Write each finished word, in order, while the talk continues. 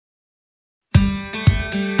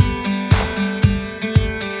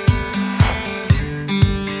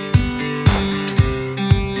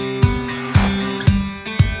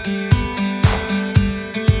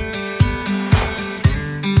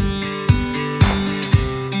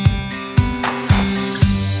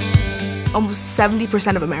almost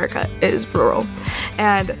 70% of America is rural.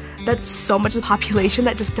 And that's so much of the population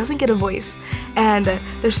that just doesn't get a voice. And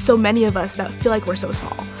there's so many of us that feel like we're so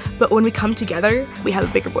small. But when we come together, we have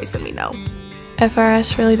a bigger voice than we know.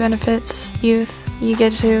 FRS really benefits youth. You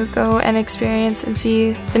get to go and experience and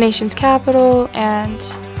see the nation's capital, and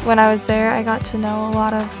when I was there, I got to know a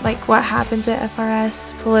lot of what happens at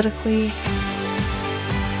FRS politically.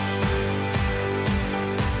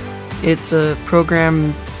 It's a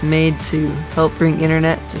program made to help bring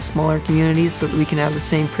internet to smaller communities so that we can have the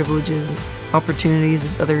same privileges and opportunities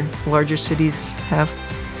as other larger cities have.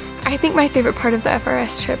 I think my favorite part of the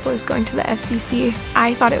FRS trip was going to the FCC.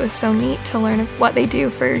 I thought it was so neat to learn what they do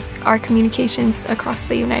for our communications across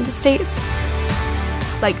the United States.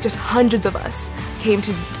 Just hundreds of us came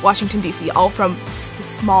to Washington D.C., all from the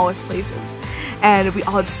smallest places. And we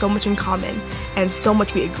all had so much in common and so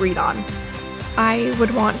much we agreed on. I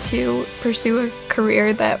would want to pursue a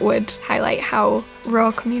career that would highlight how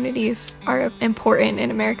rural communities are important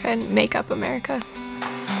in America and make up America.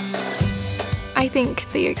 I think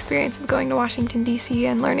the experience of going to Washington, D.C.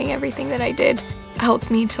 and learning everything that I did helps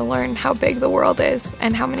me to learn how big the world is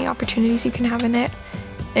and how many opportunities you can have in it.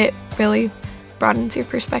 It really broadens your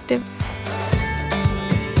perspective.